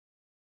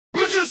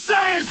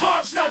saying,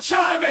 Harp's not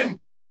chiming.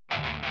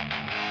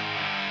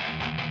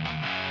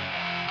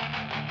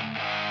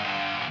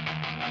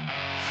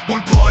 We'll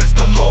praise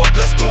the Lord,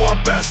 let's do our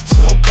best.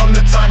 Will come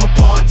the time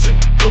appointed,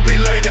 you'll be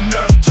laid in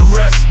earth to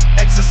rest.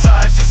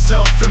 Exercise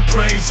yourself in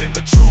praising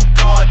the true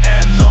God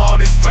and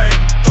Lord His fame.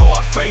 Though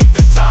our faith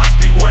at times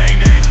be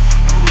waning,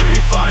 we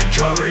find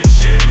courage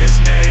in His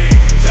name.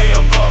 They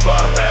above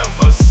are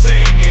ever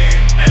singing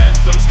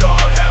anthems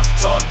God have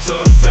taught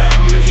to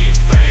them.